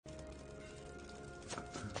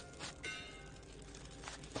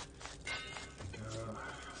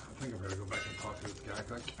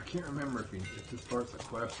I can't remember if this starts a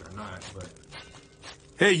quest or not, but...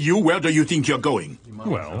 Hey, you, where do you think you're going?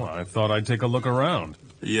 Well, I thought I'd take a look around.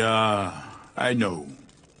 Yeah, I know.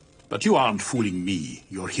 But you aren't fooling me.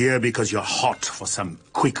 You're here because you're hot for some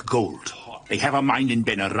quick gold. They have a mine in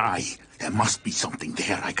Benarai. There must be something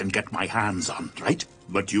there I can get my hands on, right?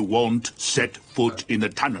 But you won't set foot in the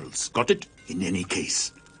tunnels, got it? In any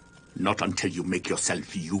case, not until you make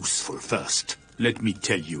yourself useful first. Let me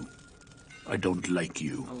tell you, I don't like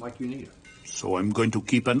you. I don't like you neither. So I'm going to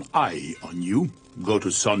keep an eye on you. Go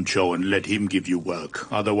to Sancho and let him give you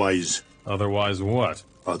work. Otherwise... Otherwise what?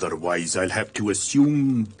 Otherwise, I'll have to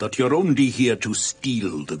assume that you're only here to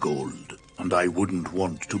steal the gold. And I wouldn't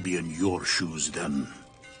want to be in your shoes then.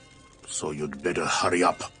 So you'd better hurry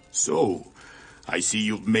up. So, I see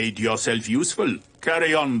you've made yourself useful.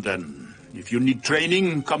 Carry on then. If you need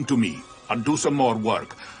training, come to me. I'll do some more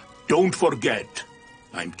work. Don't forget,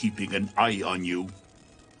 I'm keeping an eye on you.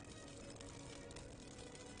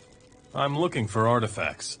 I'm looking for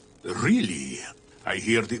artifacts. Really? I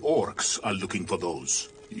hear the orcs are looking for those.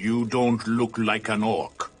 You don't look like an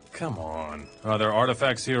orc. Come on. Are there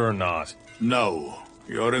artifacts here or not? No.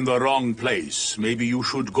 You're in the wrong place. Maybe you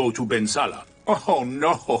should go to Bensala. Oh,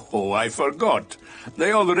 no, I forgot.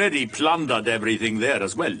 They already plundered everything there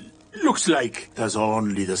as well. Looks like there's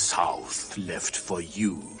only the south left for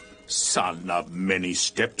you, son of many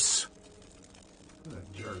steps. What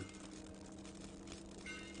a jerk.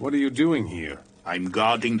 What are you doing here? I'm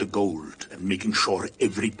guarding the gold and making sure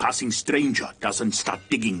every passing stranger doesn't start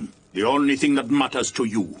digging. The only thing that matters to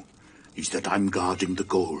you is that I'm guarding the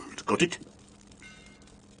gold. Got it?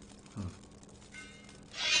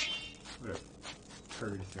 What a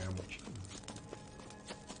curry sandwich.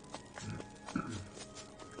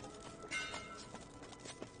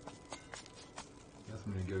 Guess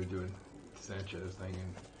I'm gonna go do a Sanchez thing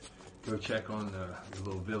and go check on the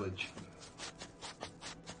little village.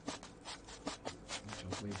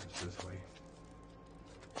 I believe it's this way.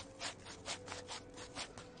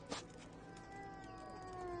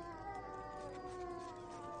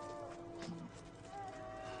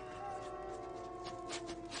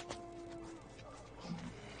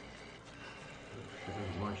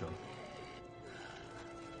 There's a bunch of them.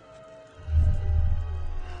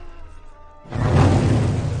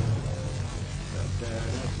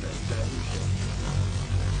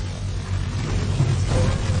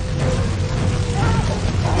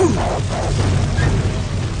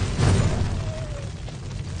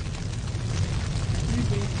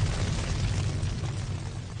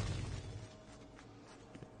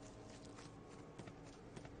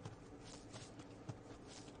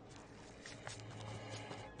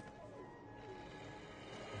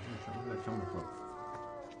 Where's that coming from?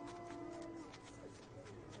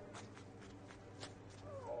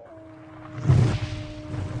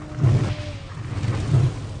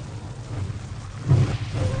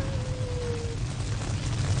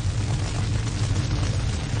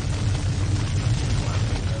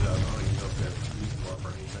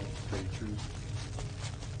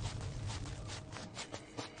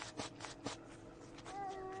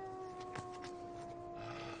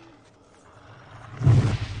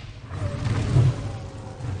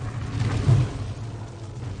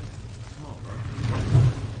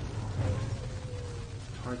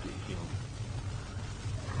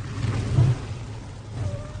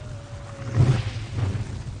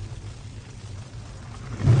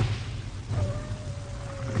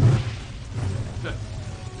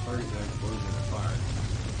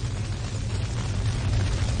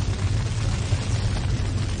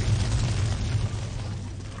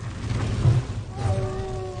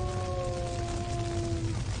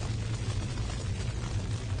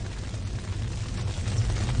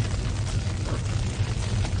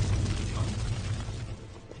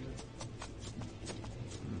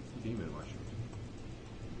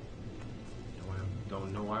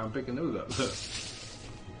 Don't know why I'm picking those up.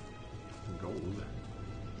 Gold.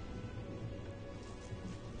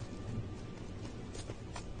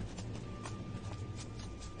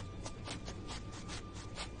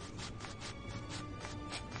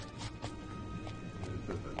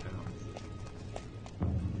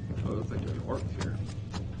 Oh, looks like there's orcs here.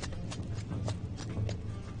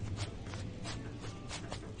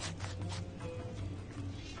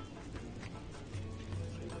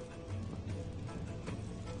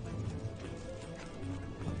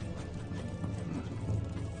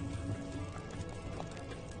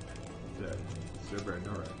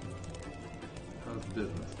 How's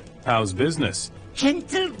business? How's business?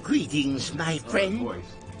 Gentle greetings, my friend. Voice.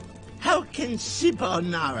 How can Sibor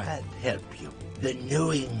help you? The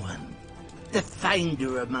knowing one, the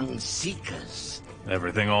finder among seekers.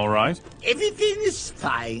 Everything all right? Everything is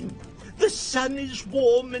fine. The sun is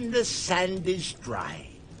warm and the sand is dry.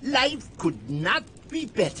 Life could not be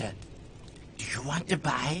better. Do you want to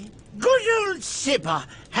buy? Good old Sipper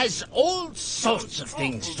has all sorts of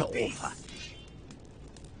things to offer.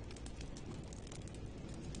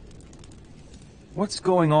 What's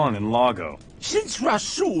going on in Lago? Since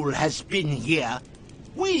Rasul has been here,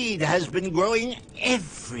 weed has been growing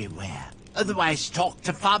everywhere. Otherwise, talk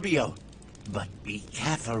to Fabio. But be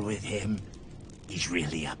careful with him. He's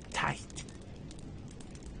really uptight.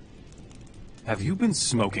 Have you been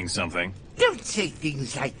smoking something? Don't say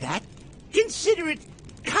things like that. Consider it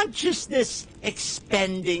consciousness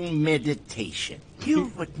expanding meditation.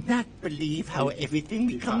 You would not believe how everything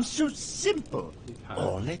becomes so simple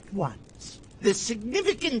all at once. The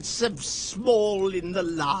significance of small in the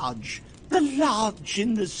large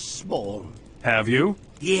in the small. Have you?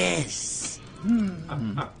 Yes. Do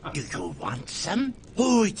you want some?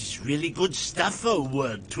 Oh, it is really good stuff, oh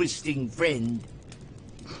word-twisting friend.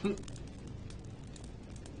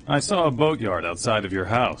 I saw a boatyard outside of your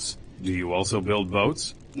house. Do you also build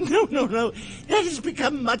boats? No. That has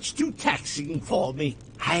become much too taxing for me.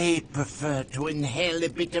 I prefer to inhale a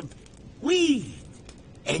bit of weed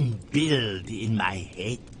and build in my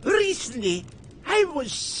head. Recently, I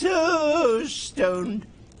was so stoned,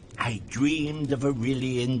 I dreamed of a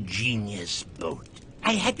really ingenious boat.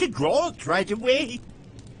 I had to draw it right away.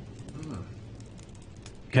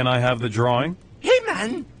 Can I have the drawing? Hey,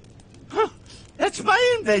 man! Huh, that's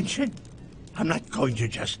my invention. I'm not going to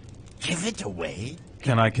just give it away.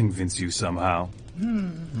 Can I convince you somehow?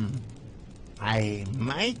 I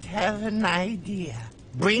might have an idea.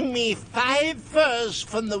 Bring me 5 furs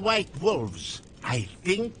from the White Wolves. I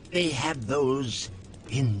think they have those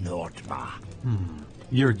in Nordmar.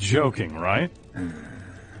 You're joking, right?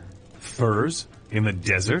 Furs? In the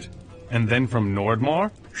desert? And then from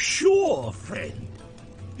Nordmar? Sure, friend.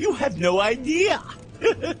 You have no idea.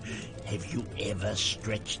 Have you ever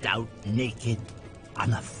stretched out naked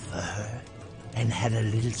on a fur and had a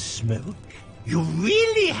little smoke? You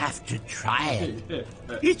really have to try it.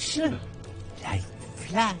 It's like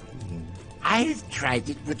flying. I've tried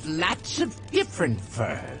it with lots of different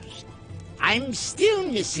furs. I'm still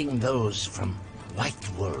missing those from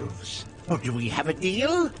White Wolves. Oh, do we have a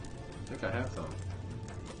deal? I think I have some.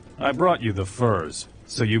 I brought you the furs,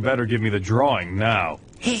 so you better give me the drawing now.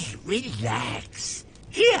 Hey, relax.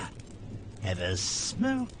 Here, have a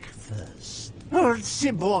smoke first. Old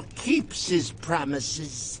Sibor keeps his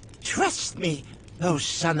promises. Trust me, oh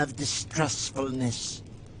son of distrustfulness.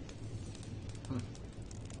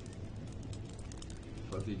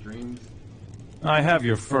 Fuzzy dreams. I have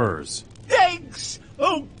your furs. Thanks,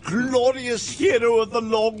 oh glorious hero of the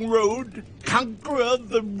long road, conqueror of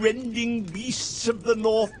the rending beasts of the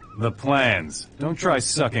north. The plans. Don't try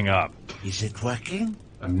sucking up. Is it working?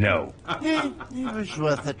 No. It was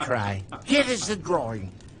worth a try. Here is the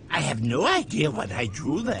drawing. I have no idea what I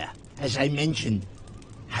drew there. As I mentioned,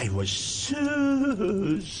 I was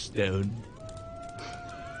so stoned.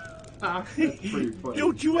 That's pretty funny.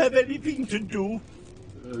 Don't you have anything to do?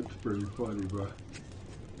 That's pretty funny, bro.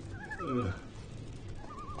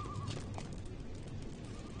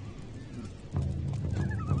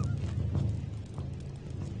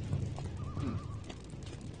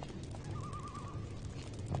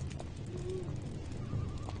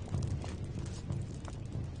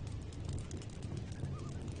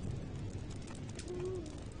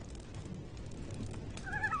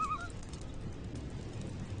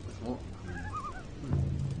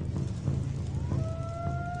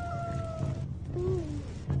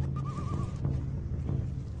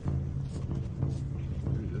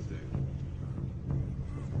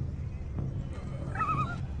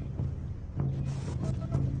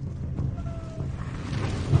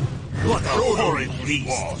 What a horrid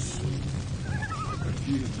beast!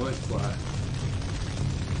 Confused butt fly.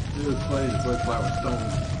 It was funny, the butt fly was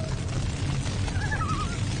stoned.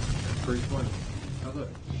 Pretty funny. Oh look,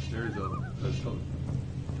 there's a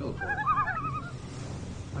teleporter.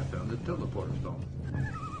 I found the teleporter stone.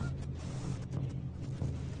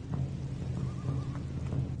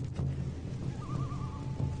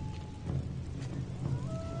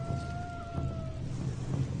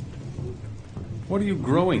 What are you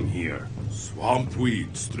growing here? Swamp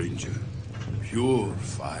weed, stranger. Pure,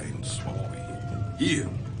 fine swamp weed. Here,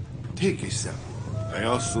 take a sample. I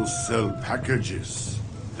also sell packages.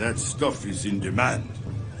 That stuff is in demand,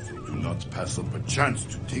 so do not pass up a chance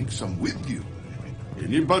to take some with you.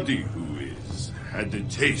 Anybody who has had a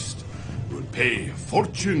taste will pay a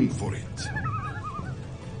fortune for it.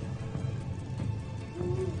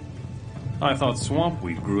 I thought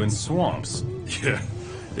swampweed grew in swamps. Yeah,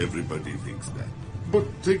 everybody thinks that. But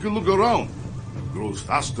take a look around. It grows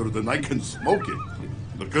faster than I can smoke it.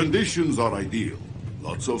 The conditions are ideal.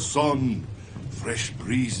 Lots of sun, fresh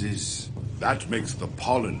breezes. That makes the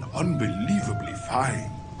pollen unbelievably fine.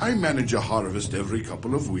 I manage a harvest every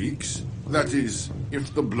couple of weeks. That is,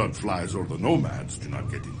 if the bloodflies or the nomads do not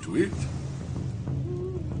get into it.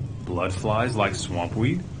 Blood flies like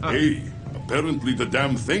swampweed? Hey, apparently the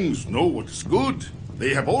damn things know what is good.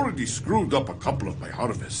 They have already screwed up a couple of my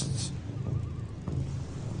harvests.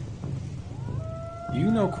 You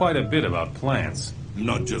know quite a bit about plants.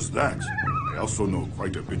 Not just that, I also know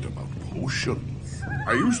quite a bit about potions.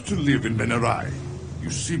 I used to live in Benarai.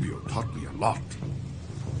 Eusebio taught me a lot.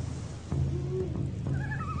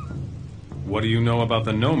 What do you know about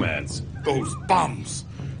the nomads? Those bums!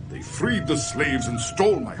 They freed the slaves and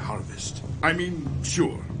stole my harvest. I mean,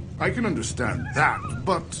 sure, I can understand that,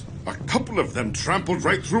 but a couple of them trampled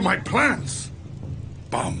right through my plants.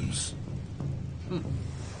 Bums.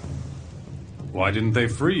 Why didn't they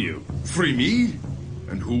free you? Free me?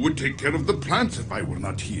 And who would take care of the plants if I were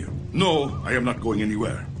not here? No, I am not going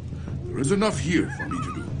anywhere. There is enough here for me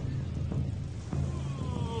to do.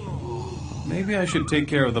 Maybe I should take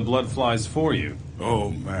care of the blood flies for you.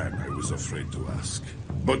 Oh man, I was afraid to ask.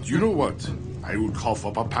 But you know what? I will cough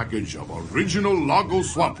up a package of original Lago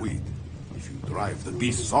swampweed if you drive the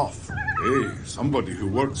beasts off. Hey, somebody who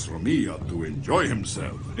works for me ought to enjoy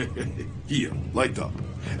himself. Here, light up,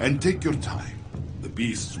 and take your time. The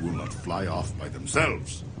beasts will not fly off by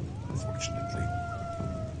themselves, unfortunately.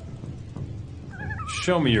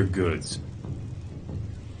 Show me your goods.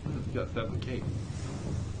 You got 7 cake.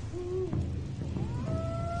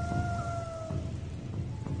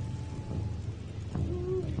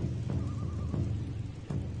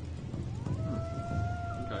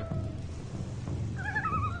 Okay.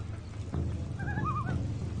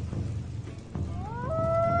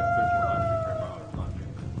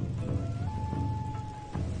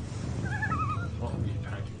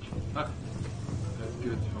 That's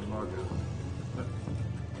good for Margot.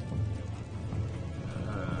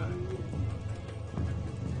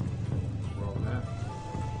 Roll that.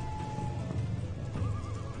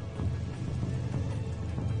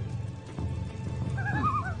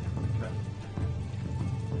 Okay.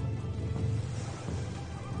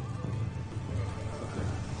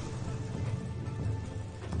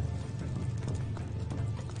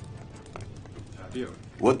 Adieu.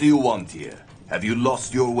 What do you want here? Have you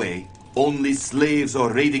lost your way? Only slaves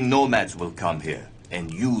or raiding nomads will come here.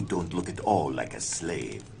 And you don't look at all like a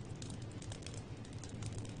slave.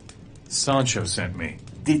 Sancho sent me.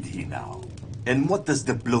 Did he now? And what does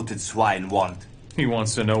the bloated swine want? He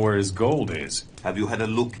wants to know where his gold is. Have you had a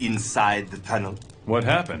look inside the tunnel? What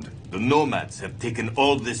happened? The nomads have taken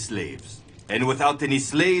all the slaves. And without any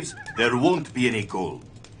slaves, there won't be any gold.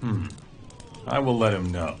 I will let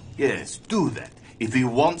him know. Yes, do that. If he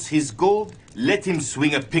wants his gold, let him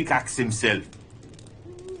swing a pickaxe himself.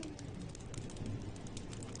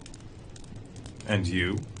 And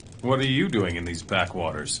you? What are you doing in these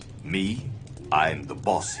backwaters? Me? I'm the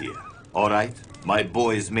boss here. All right, my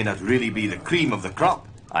boys may not really be the cream of the crop.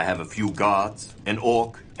 I have a few guards, an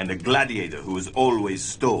orc, and a gladiator who is always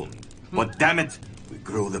stoned. But damn it, we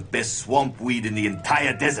grow the best swamp weed in the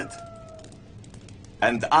entire desert.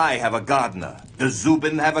 And I have a gardener. Does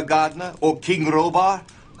Zubin have a gardener? Or King Robar?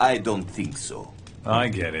 I don't think so. I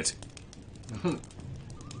get it.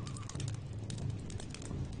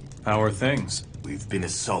 How are things? We've been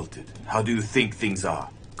assaulted. How do you think things are?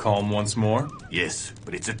 Calm once more? Yes,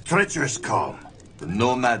 but it's a treacherous calm. The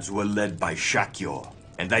nomads were led by Shakyor,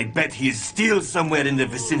 and I bet he is still somewhere in the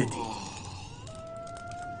vicinity.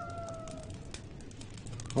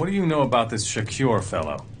 What do you know about this Shakur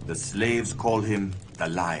fellow? The slaves call him the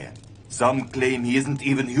Lion. Some claim he isn't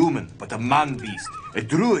even human, but a man-beast, a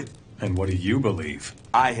druid. And what do you believe?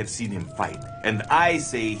 I have seen him fight, and I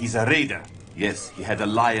say he's a raider. Yes, he had a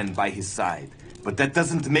lion by his side, but that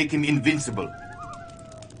doesn't make him invincible.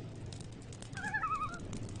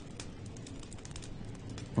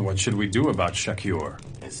 What should we do about Shakur?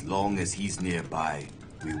 As long as he's nearby,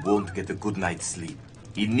 we won't get a good night's sleep.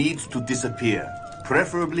 He needs to disappear,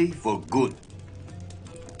 preferably for good.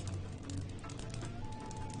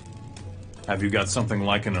 Have you got something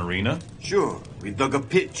like an arena? Sure, we dug a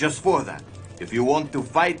pit just for that. If you want to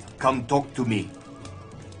fight, come talk to me.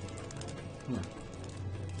 I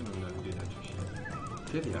don't know how to do that just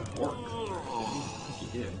yet. Did he have orcs? I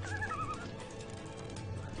think he did.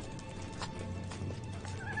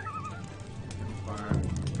 Fire.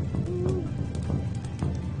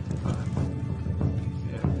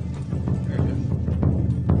 Yeah. There it is.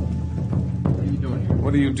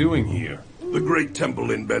 What are you doing here? The great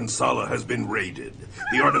temple in Ben Sala has been raided.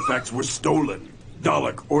 The artifacts were stolen.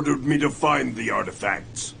 Dalek ordered me to find the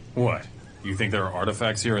artifacts. What? You think there are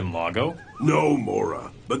artifacts here in Lago? No,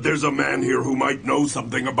 Mora, but there's a man here who might know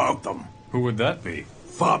something about them. Who would that be?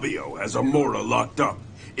 Fabio has a Mora locked up.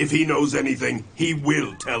 If he knows anything, he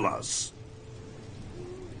will tell us.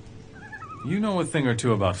 You know a thing or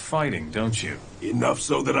two about fighting, don't you? Enough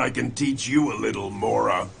so that I can teach you a little,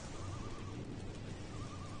 Mora.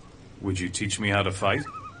 Would you teach me how to fight?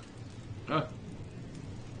 Ah.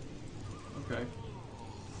 Okay.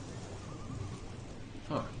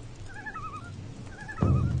 Huh.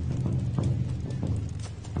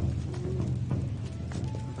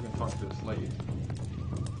 If I can talk to this lady.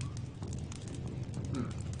 Let's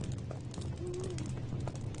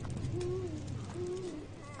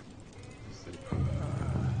see.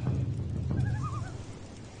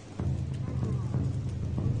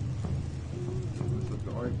 What's the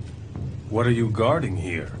guard? What are you guarding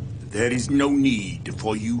here? There is no need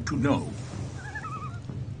for you to know.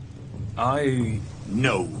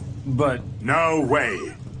 No. But... No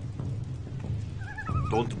way.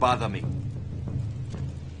 Don't bother me.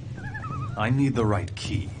 I need the right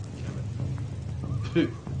key.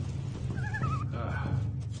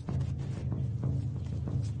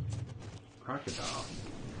 Crocodile.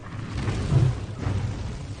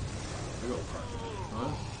 Big old crocodile,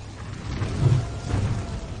 huh?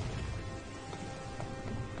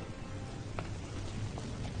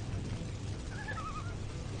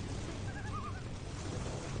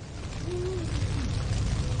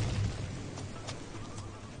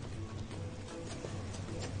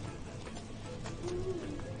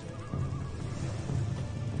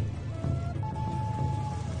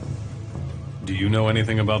 Do you know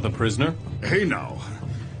anything about the prisoner? Hey now,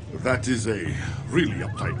 that is a really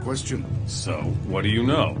uptight question. So, what do you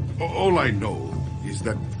know? All I know is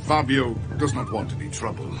that Fabio does not want any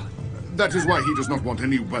trouble. That is why he does not want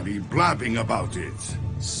anybody blabbing about it.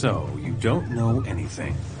 So, you don't know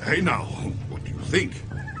anything. Hey now, what do you think?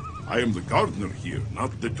 I am the gardener here,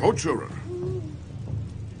 not the torturer.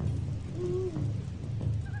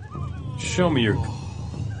 Show me your...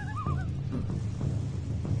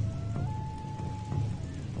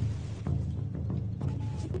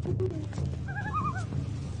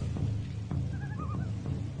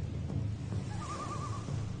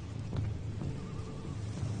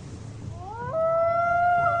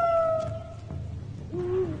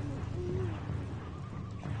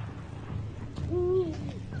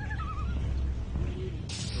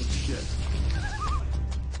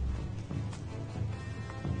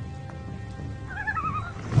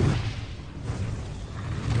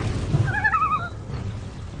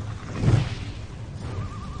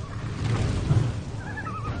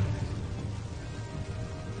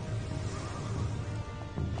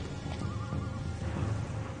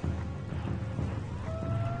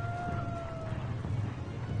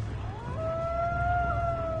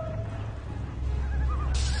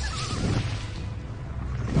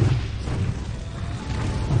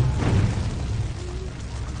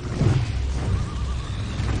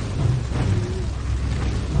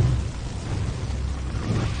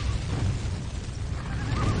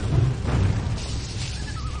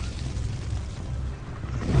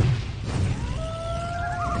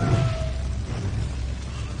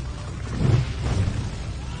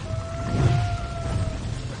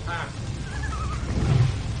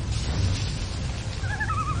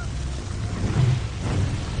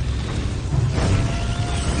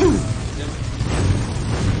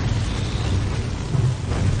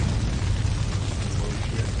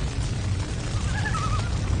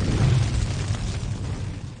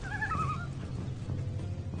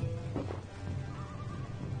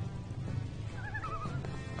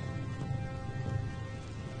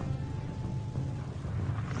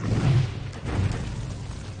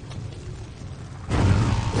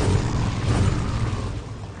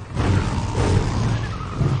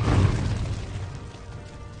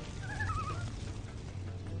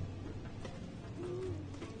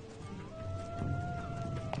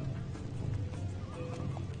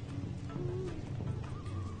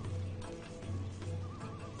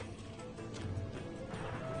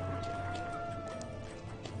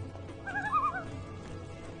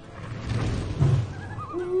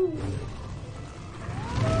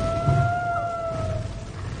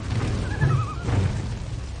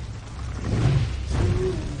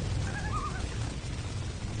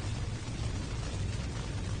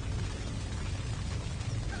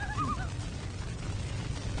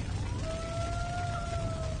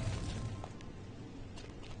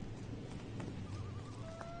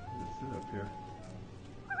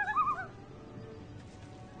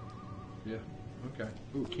 Yeah. Okay.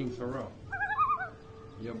 Ooh, King Sorrel.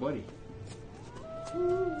 Yeah, buddy.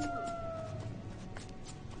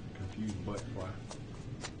 Confused butt fly.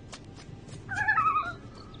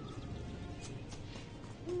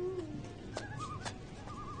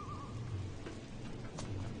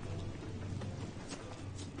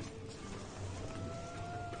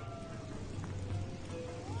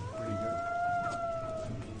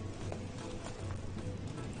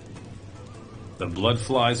 The blood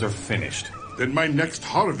flies are finished. Then my next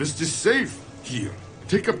harvest is safe. Here,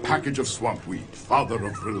 take a package of swampweed, father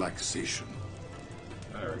of relaxation.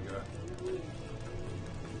 There we go.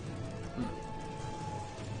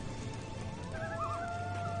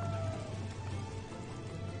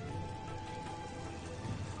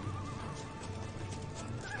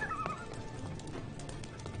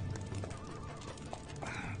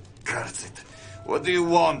 Curse it. What do you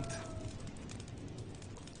want?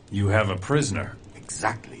 You have a prisoner.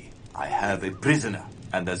 Exactly. I have a prisoner.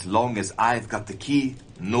 And as long as I've got the key,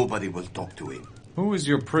 nobody will talk to him. Who is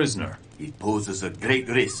your prisoner? He poses a great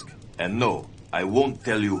risk. And no, I won't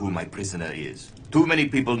tell you who my prisoner is. Too many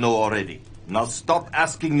people know already. Now stop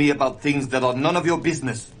asking me about things that are none of your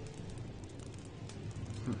business.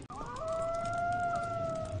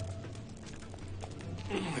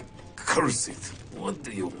 Curse it. What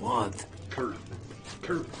do you want? Curse it.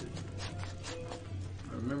 Curse it.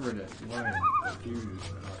 I remember that line. That dude.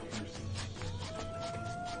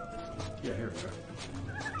 Yeah, here we go.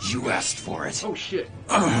 You asked for it. Oh, shit.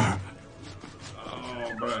 Oh,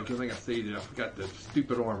 bro. I think I saved it. I forgot the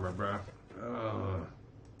stupid armor, bro.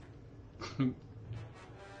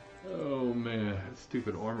 Oh, man. That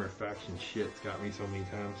stupid armor faction shit's got me so many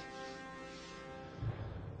times.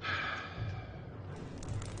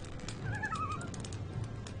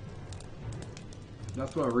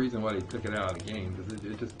 That's one reason why they took it out of the game,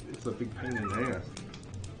 because it's a big pain in the ass.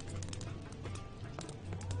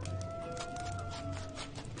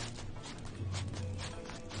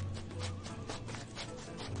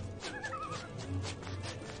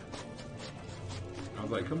 I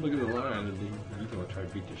was like, come look at the lion, and he's gonna try to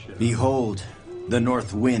beat the shit out of me. Behold, the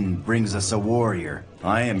north wind brings us a warrior.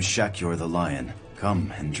 I am Shakur the lion.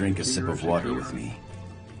 Come and drink a sip of water with me.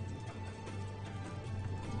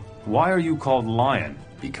 Why are you called Lion?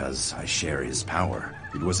 Because I share his power.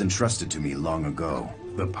 It was entrusted to me long ago.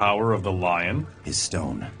 The power of the lion? His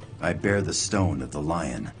stone. I bear the stone of the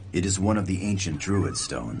lion. It is one of the ancient druid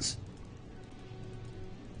stones.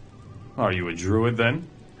 Are you a druid then?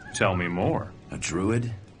 Tell me more. A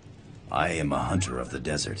druid? I am a hunter of the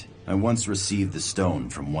desert. I once received the stone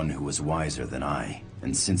from one who was wiser than I,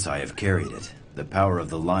 and since I have carried it, the power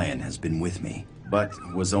of the lion has been with me, but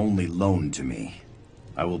was only loaned to me.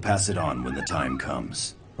 I will pass it on when the time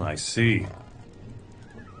comes. I see.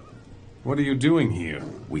 What are you doing here?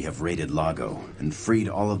 We have raided Lago and freed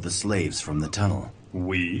all of the slaves from the tunnel.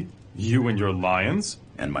 We? You and your lions?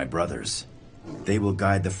 And my brothers. They will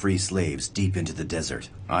guide the free slaves deep into the desert.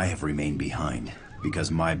 I have remained behind,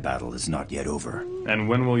 because my battle is not yet over. And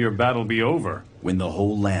when will your battle be over? When the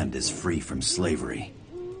whole land is free from slavery.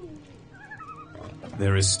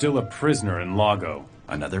 There is still a prisoner in Lago.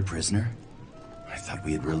 Another prisoner? I thought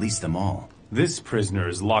we had released them all. This prisoner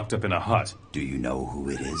is locked up in a hut. Do you know who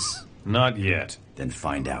it is? Not yet. Then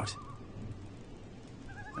find out.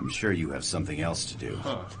 I'm sure you have something else to do.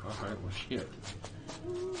 Huh. Alright, well, shit.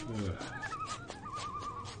 Ugh.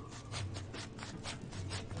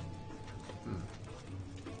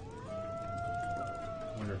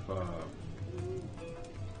 Wonder if,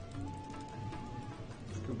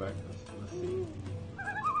 let's go back. Let's see.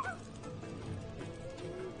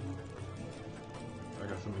 I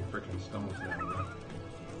got so many freaking stones now, man.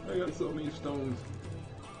 I got so many stones.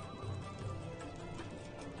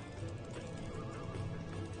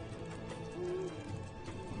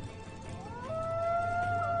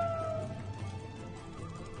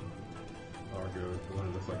 I'll go with one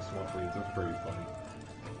of those like swamp leaves. That's pretty funny.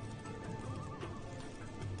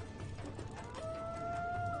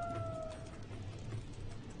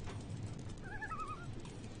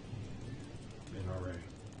 Already.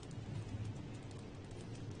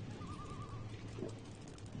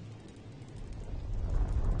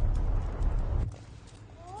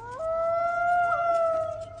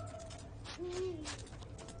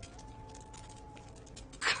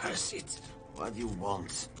 Curse it. What do you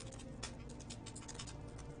want?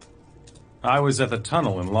 I was at the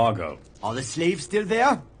tunnel in Lago. Are the slaves still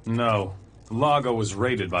there? No. Lago was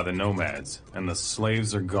raided by the nomads, and the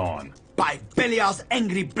slaves are gone. By Beliar's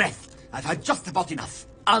angry breath, I've had just about enough.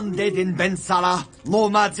 Undead in Ben Salah,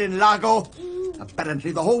 nomads in Lago.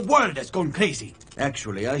 Apparently the whole world has gone crazy.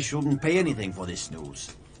 Actually, I shouldn't pay anything for this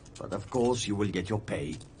news. But of course, you will get your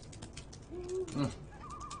pay.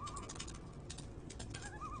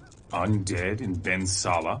 Undead in Ben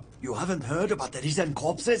Sala? You haven't heard about the risen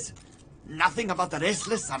corpses? Nothing about the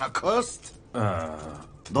restless and accursed?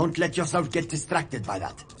 Don't let yourself get distracted by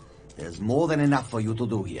that. There's more than enough for you to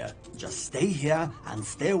do here. Just stay here and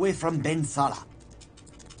stay away from Ben Sala.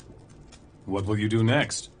 What will you do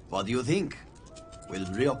next? What do you think? We'll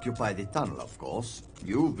reoccupy the tunnel, of course.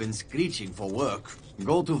 You've been screeching for work.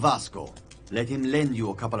 Go to Vasco. Let him lend you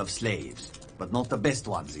a couple of slaves, but not the best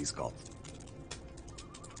ones he's got.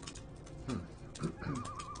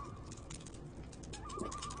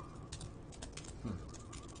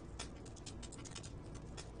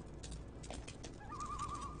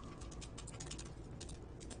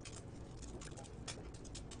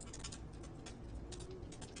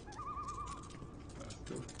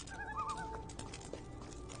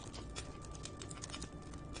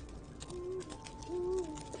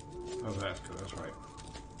 Oh, that's right.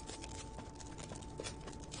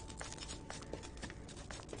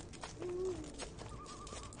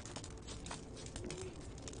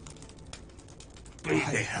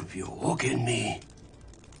 Have you woken me?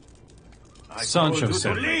 Sancho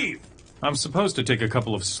said leave. I'm supposed to take a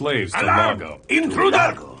couple of slaves to Alarm! Lago. Intruder!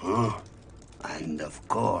 Lago, huh? And of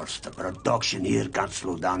course, the production here can't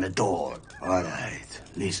slow down at all. All right,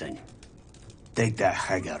 listen. Take that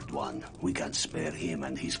haggard one. We can spare him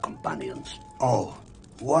and his companions. Oh,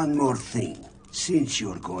 one more thing. Since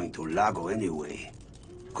you're going to Lago anyway,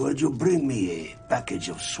 could you bring me a package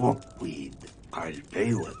of swamp weed? I'll pay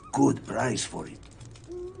you a good price for it.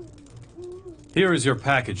 Here is your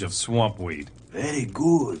package of swamp weed. Very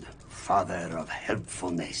good, father of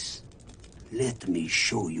helpfulness. Let me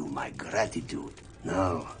show you my gratitude.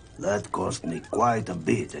 Now, that cost me quite a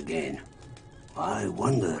bit again. I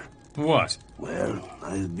wonder... What? Well,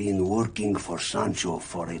 I've been working for Sancho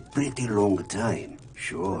for a pretty long time.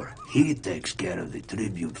 Sure, he takes care of the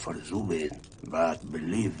tribute for Zubin. But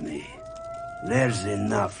believe me, there's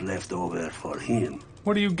enough left over for him.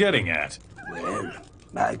 What are you getting at? Well,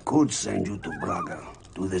 I could send you to Braga,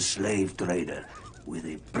 to the slave trader, with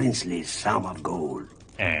a princely sum of gold.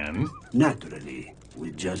 And? Naturally,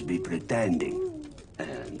 we'd just be pretending.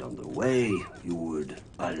 And on the way, you would,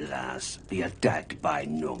 alas, be attacked by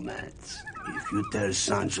nomads. If you tell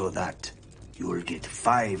Sancho that, you'll get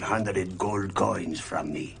 500 gold coins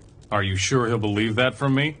from me. Are you sure he'll believe that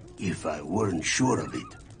from me? If I weren't sure of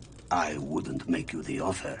it, I wouldn't make you the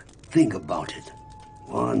offer. Think about it.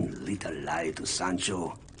 One little lie to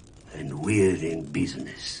Sancho, and we're in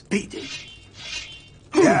business. Beat it.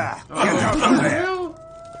 Yeah, get out of there.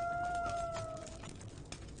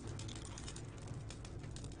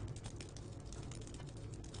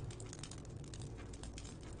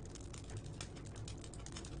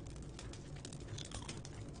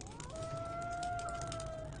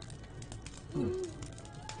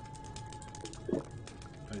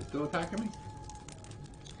 Are they still attacking me?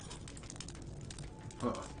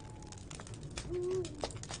 Huh.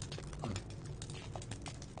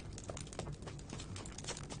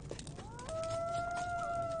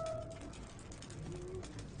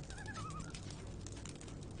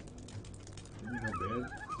 Ain't no bed.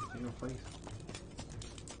 Ain't no place.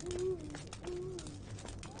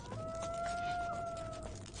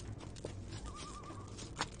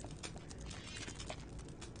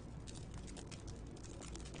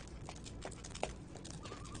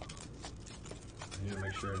 I need to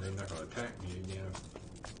make sure they're not going to attack me again.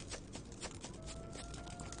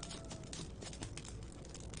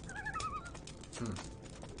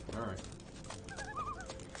 Alright.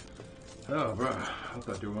 Oh, bro. I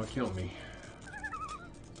thought they were going to kill me.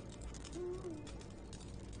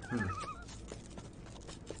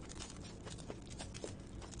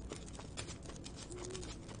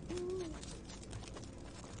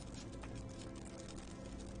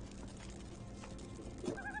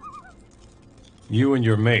 You and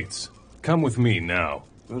your mates, come with me now.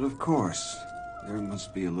 But of course, there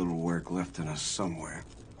must be a little work left in us somewhere.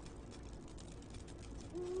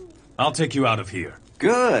 I'll take you out of here.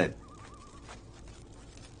 Good!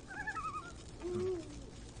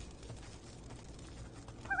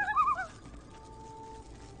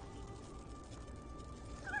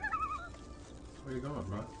 Where you going,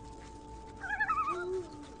 bro?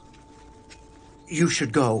 You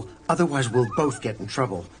should go, otherwise we'll both get in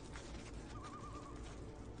trouble.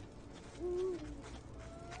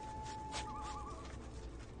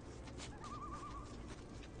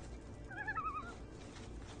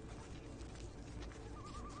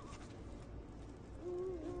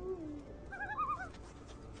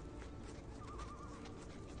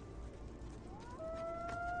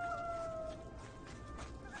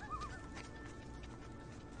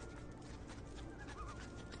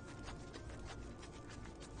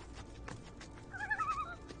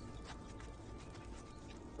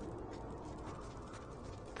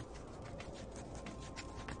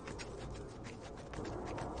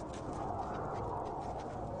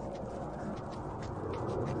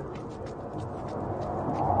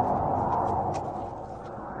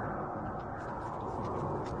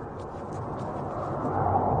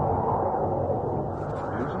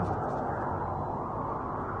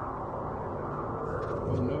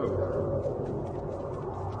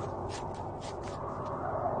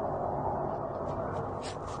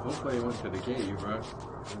 Hopefully it went to the cave, bro.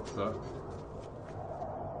 That sucks.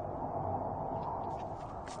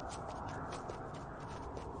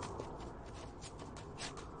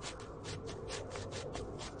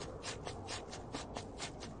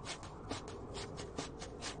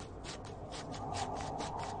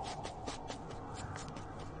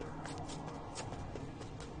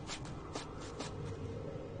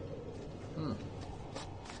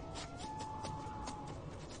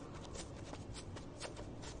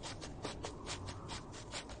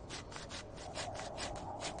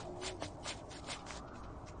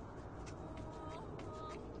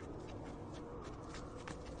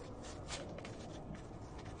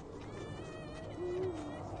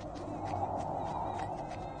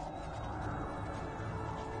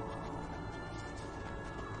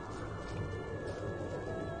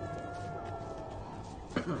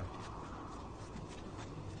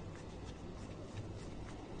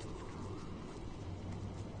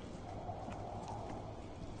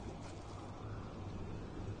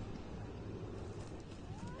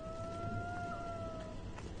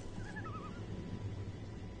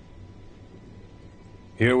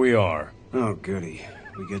 Here we are. Oh, goody.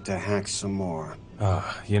 We get to hack some more.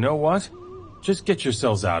 You know what? Just get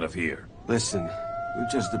yourselves out of here. Listen, we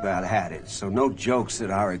just about had it, so no jokes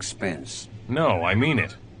at our expense. No, I mean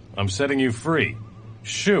it. I'm setting you free.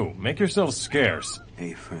 Shoo, make yourselves scarce.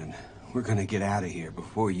 Hey, friend, we're gonna get out of here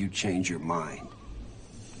before you change your mind.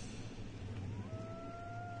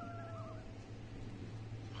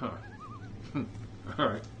 Huh.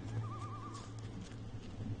 Alright.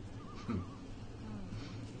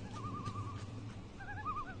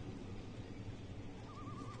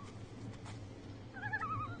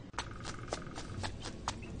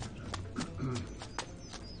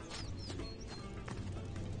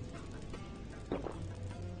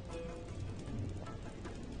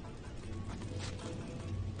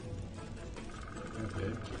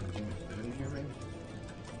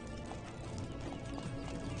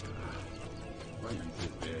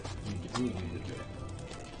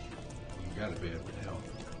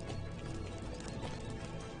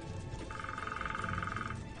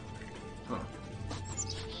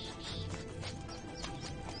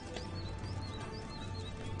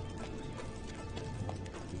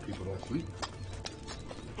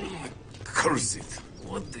 Curse it.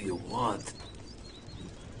 What do you want?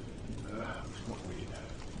 Smoke weed.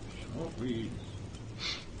 Smoke weed.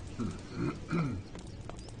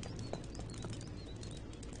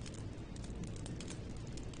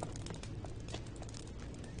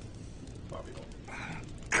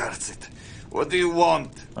 Curse it. What do you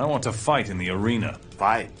want? I want to fight in the arena.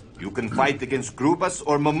 Fine. You can fight against Grubas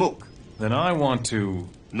or Mamuk. Then I want to...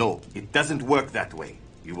 No, it doesn't work that way.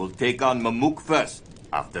 You will take on Mamuk first.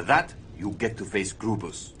 After that, you get to face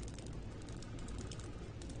Grubus.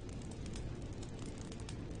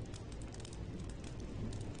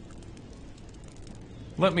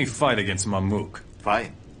 Let me fight against Mamuk.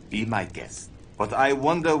 Fine. Be my guest. But I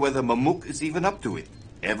wonder whether Mamuk is even up to it.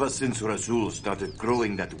 Ever since Razul started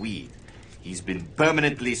growing that weed, he's been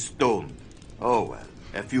permanently stoned. Oh well,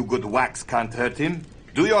 a few good whacks can't hurt him.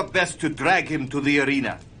 Do your best to drag him to the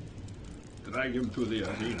arena. Drag him to the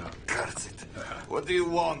arena. Curse it. What do you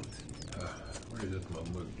want? Where does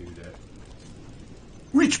Mamuk do that?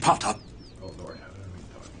 Reach Potter. Oh Lord,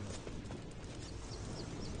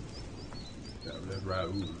 that's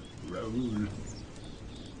Raoul. Raoul.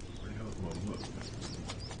 Where the hell is Mamuk?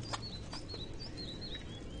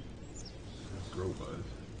 That's Grobuzz.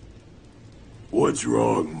 What's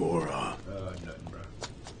wrong, Mora? Nothing, bro.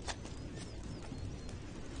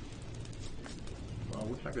 Well, I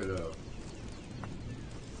wish I could,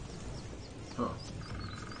 Huh.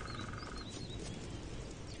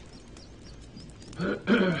 Where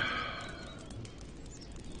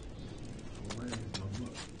is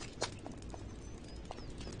Mamuk?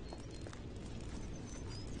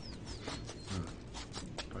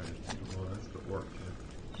 Well, that's the work, yeah.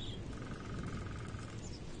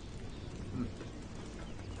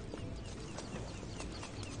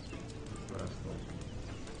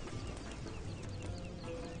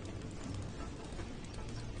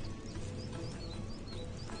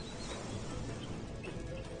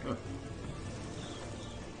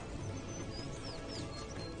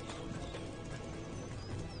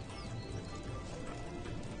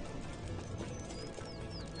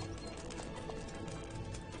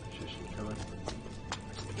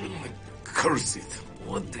 Curse it.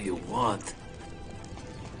 What do you want?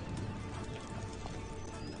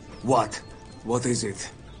 What? What is it?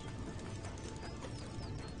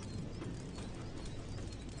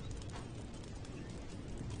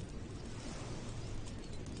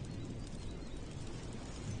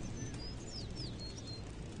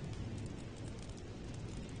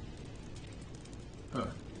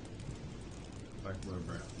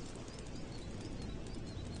 Whatever.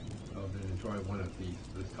 Oh, then enjoy one of these,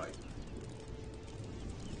 this type.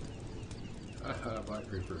 Haha,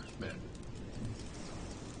 Black Reaper, man.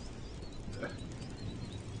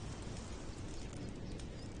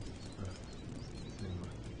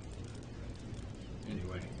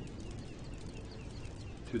 Anyway,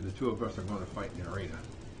 the two of us are going to fight in the arena.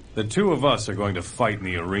 The two of us are going to fight in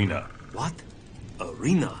the arena. What?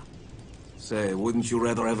 Arena? Say, wouldn't you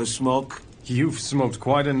rather have a smoke? You've smoked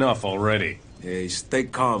quite enough already. Hey, stay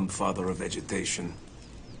calm, Father of Vegetation.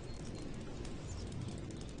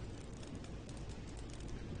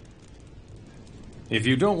 If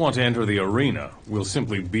you don't want to enter the arena, we'll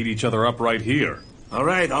simply beat each other up right here. All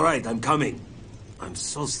right, I'm coming. I'm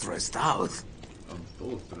so stressed out. I'm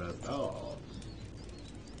so stressed out.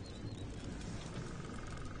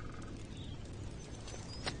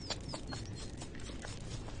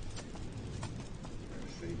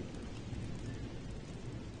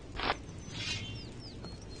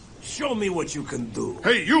 Show me what you can do.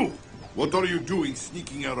 Hey, you! What are you doing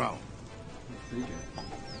sneaking around?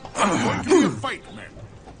 I'm going to be a fight, man.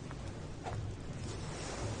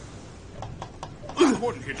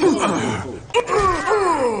 One hit.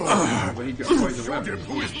 But he got quite a weapon.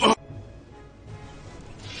 Who is...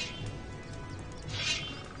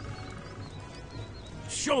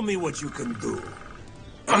 Show me what you can do.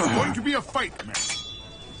 I'm going to be a fight, man.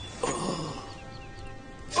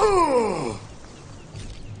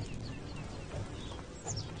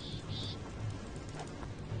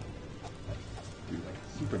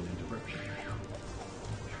 Super ninja, bro.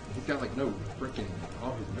 He's got like no freaking,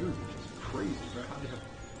 all his moves are just crazy, bro. How the hell?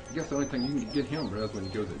 I guess the only thing you can get him, bro, is when he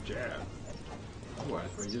goes to jab. Otherwise,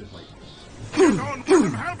 bro, you're just like, Get on, let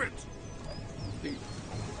him have it! dude,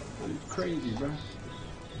 it's crazy, bro.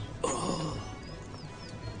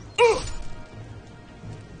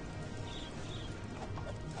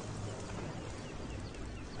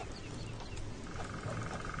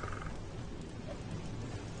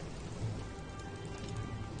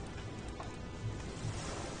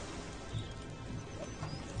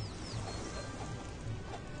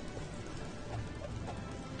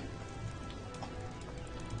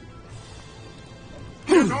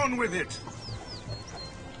 Get on with it!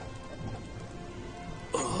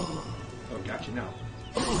 Oh, got you now.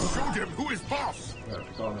 Show him who is boss! I have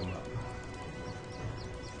to call him up.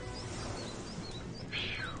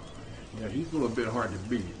 Yeah, he's a little bit hard to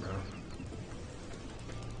beat, bro.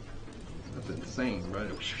 That's insane, bro.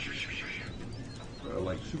 Bro,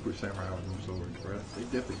 like Super Samurai with them swords, bro. They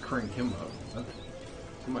definitely cranked him up.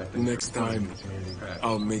 Somebody thinks Next time,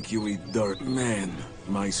 I'll make you eat dirt. Man,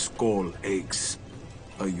 my skull aches.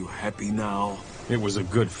 Are you happy now? It was a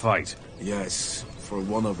good fight. Yes, for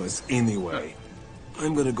one of us anyway.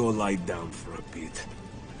 I'm gonna go lie down for a bit.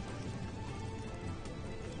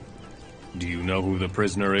 Do you know who the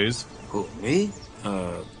prisoner is? Who, me?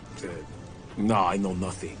 No, I know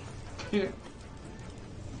nothing. Yeah.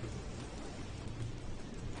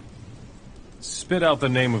 Spit out the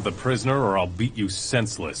name of the prisoner or I'll beat you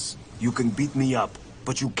senseless. You can beat me up,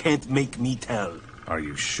 but you can't make me tell. Are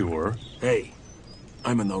you sure? Hey,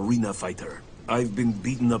 I'm an arena fighter. I've been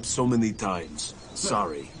beaten up so many times.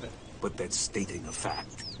 Sorry, but that's stating a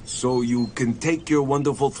fact. So you can take your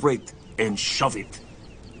wonderful threat and shove it.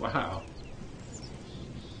 Wow.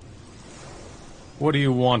 What do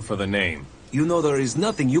you want for the name? You know there is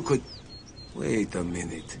nothing you could... Wait a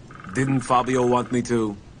minute. Didn't Fabio want me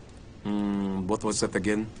to... what was that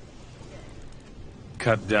again?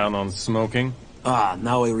 Cut down on smoking? Ah,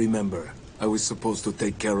 now I remember. I was supposed to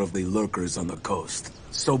take care of the lurkers on the coast.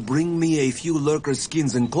 So bring me a few lurker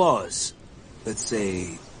skins and claws. Let's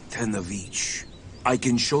say 10 of each. I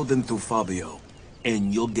can show them to Fabio,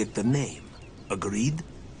 and you'll get the name. Agreed?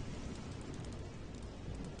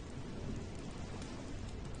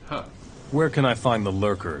 Huh. Where can I find the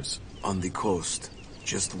lurkers? On the coast.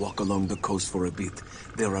 Just walk along the coast for a bit.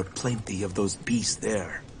 There are plenty of those beasts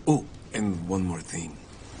there. Oh, and one more thing.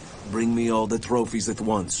 Bring me all the trophies at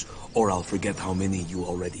once, or I'll forget how many you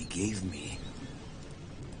already gave me.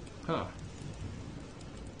 Huh.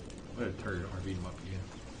 What a turd, I beat him up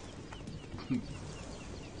again.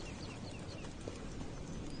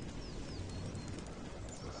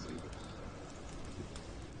 Let's see.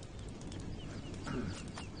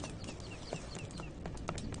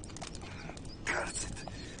 Curse it.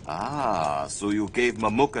 Ah, so you gave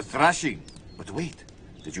Mamuk a thrashing. But wait,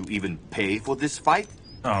 did you even pay for this fight?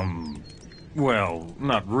 Well,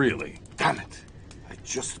 not really. Damn it. I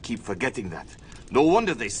just keep forgetting that. No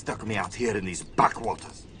wonder they stuck me out here in these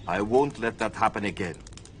backwaters. I won't let that happen again.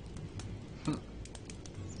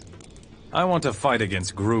 I want to fight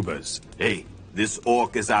against Grubas. Hey, This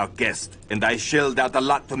orc is our guest, and I shelled out a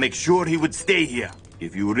lot to make sure he would stay here.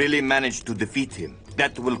 If you really manage to defeat him,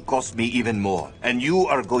 that will cost me even more, and you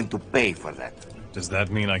are going to pay for that. Does that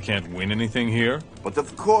mean I can't win anything here? But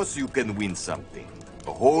of course you can win something.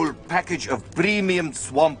 A whole package of premium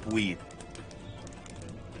swamp weed.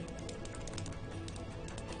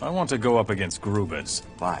 I want to go up against Grubas.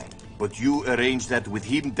 Fine, but you arrange that with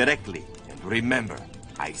him directly. And remember,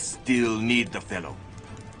 I still need the fellow.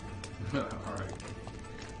 Alright.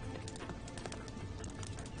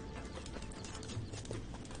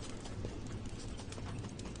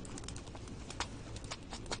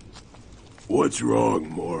 What's wrong,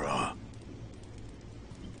 Mora?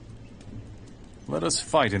 Let us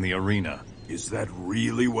fight in the arena. Is that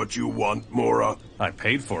really what you want, Mora? I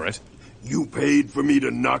paid for it. You paid for me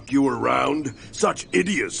to knock you around? Such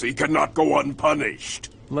idiocy cannot go unpunished.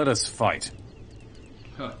 Let us fight.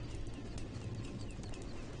 Huh.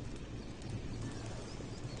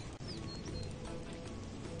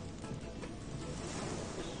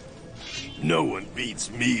 No one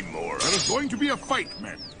beats me, Mora. There is going to be a fight,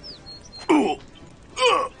 men.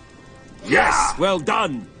 Yes, well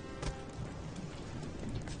done.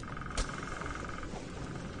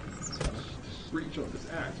 Reach on this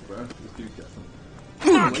axe, bro. This dude's got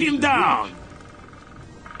some. Knock him down.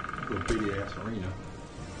 Little bitty ass arena.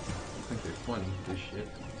 I think they're funny, this shit.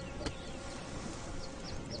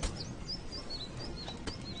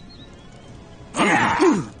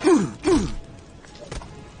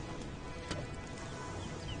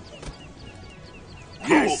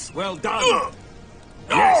 Yes, well done.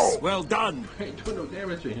 Yes, well done. I ain't doing no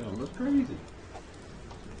damage to him. That's crazy.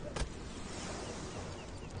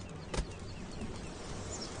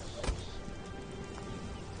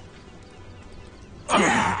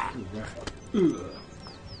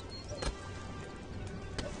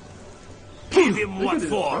 Give him what Look at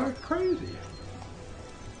for. this, bro. Crazy.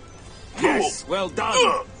 Yes, well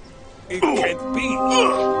done. It can't be.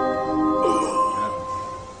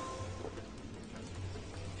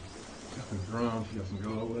 Got some drums, got some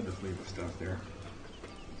gold. We'll just leave the stuff there.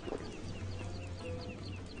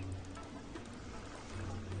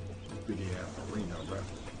 Bitty ass arena, bro.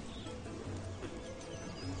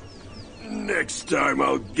 Next time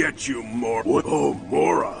I'll get you, Mora. Oh,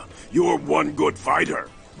 Mora, you're one good fighter.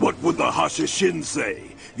 What would the Hashishin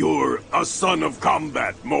say? You're a son of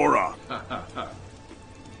combat, Mora.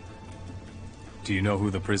 Do you know who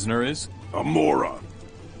the prisoner is? A Mora.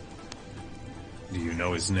 Do you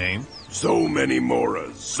know his name? So many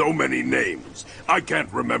Moras, so many names. I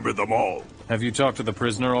can't remember them all. Have you talked to the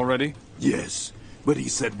prisoner already? Yes, but he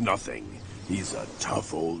said nothing. He's a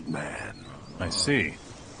tough old man. I see.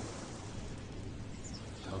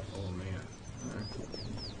 Tough old man.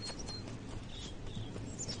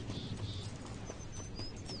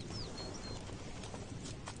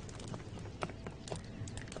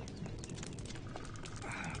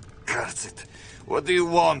 Curse it. What do you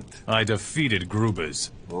want? I defeated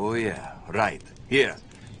Grubas. Oh yeah, right. Here,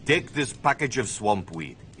 take this package of swamp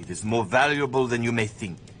weed. It is more valuable than you may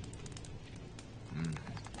think.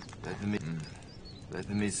 Let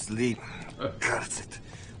me sleep. Curse it.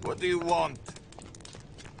 What do you want?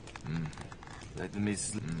 Let me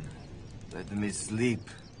sleep.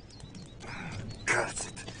 Curse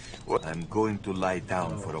it. What? I'm going to lie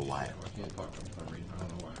down for a while. I can't talk for some reason. I don't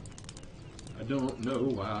know why. I don't know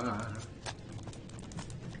why.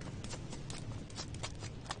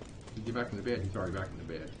 You get back in the bed. He's already back in the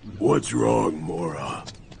bed. What's wrong, Mora?